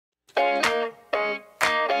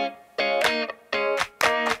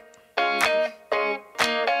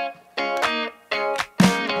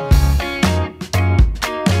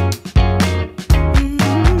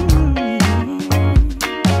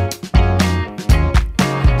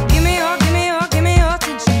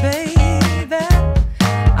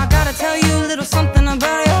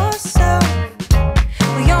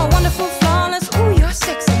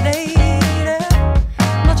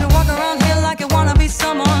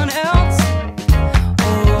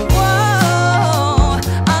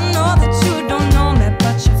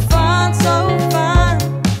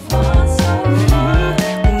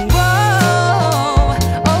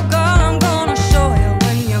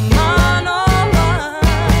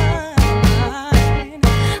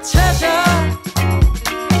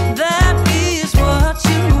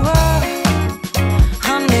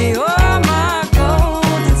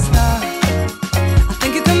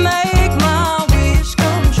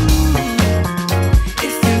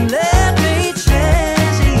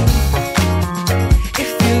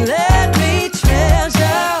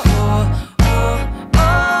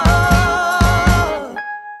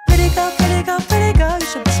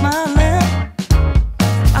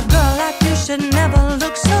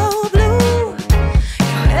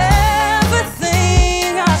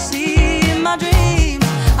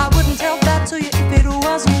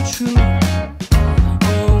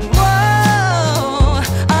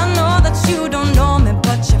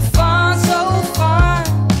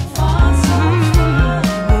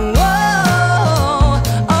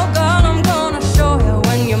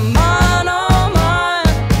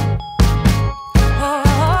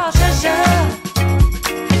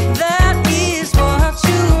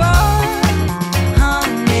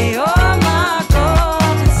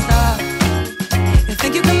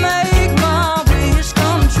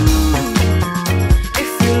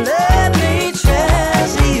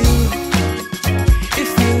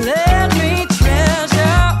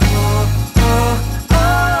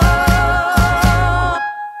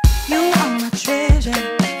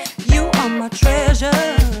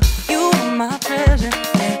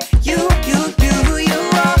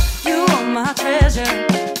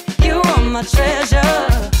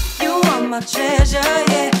treasure,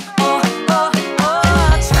 yeah. Oh, oh, oh,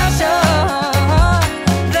 treasure.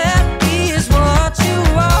 That is what you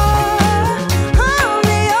are.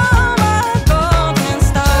 Honey, you're my golden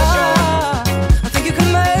star. I think you can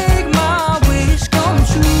make my wish come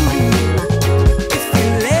true if you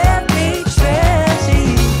let me treasure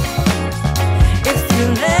you. If you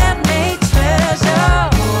let me treasure.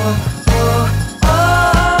 Oh, oh,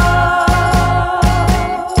 oh.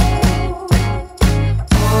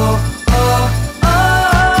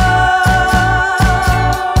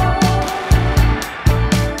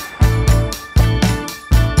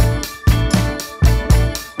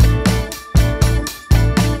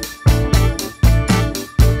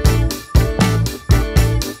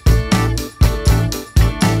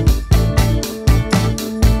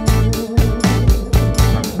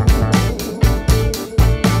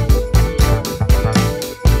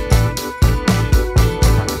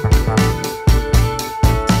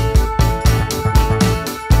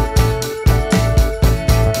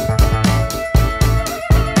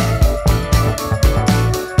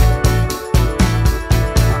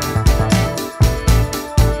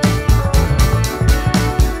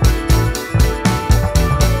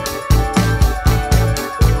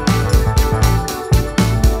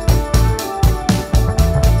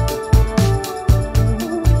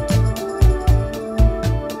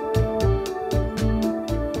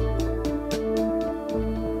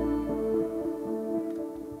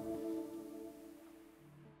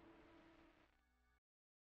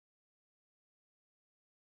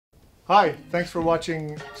 Hi, thanks for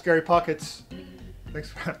watching Scary Pockets. Thanks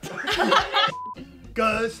for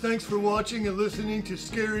Guys, thanks for watching and listening to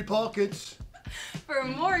Scary Pockets. For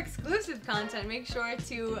more exclusive content, make sure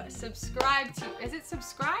to subscribe to, is it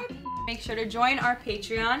subscribe? Make sure to join our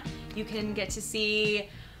Patreon. You can get to see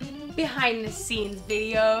behind the scenes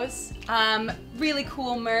videos, really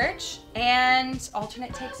cool merch, and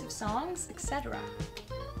alternate takes of songs, etc.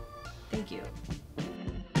 Thank you.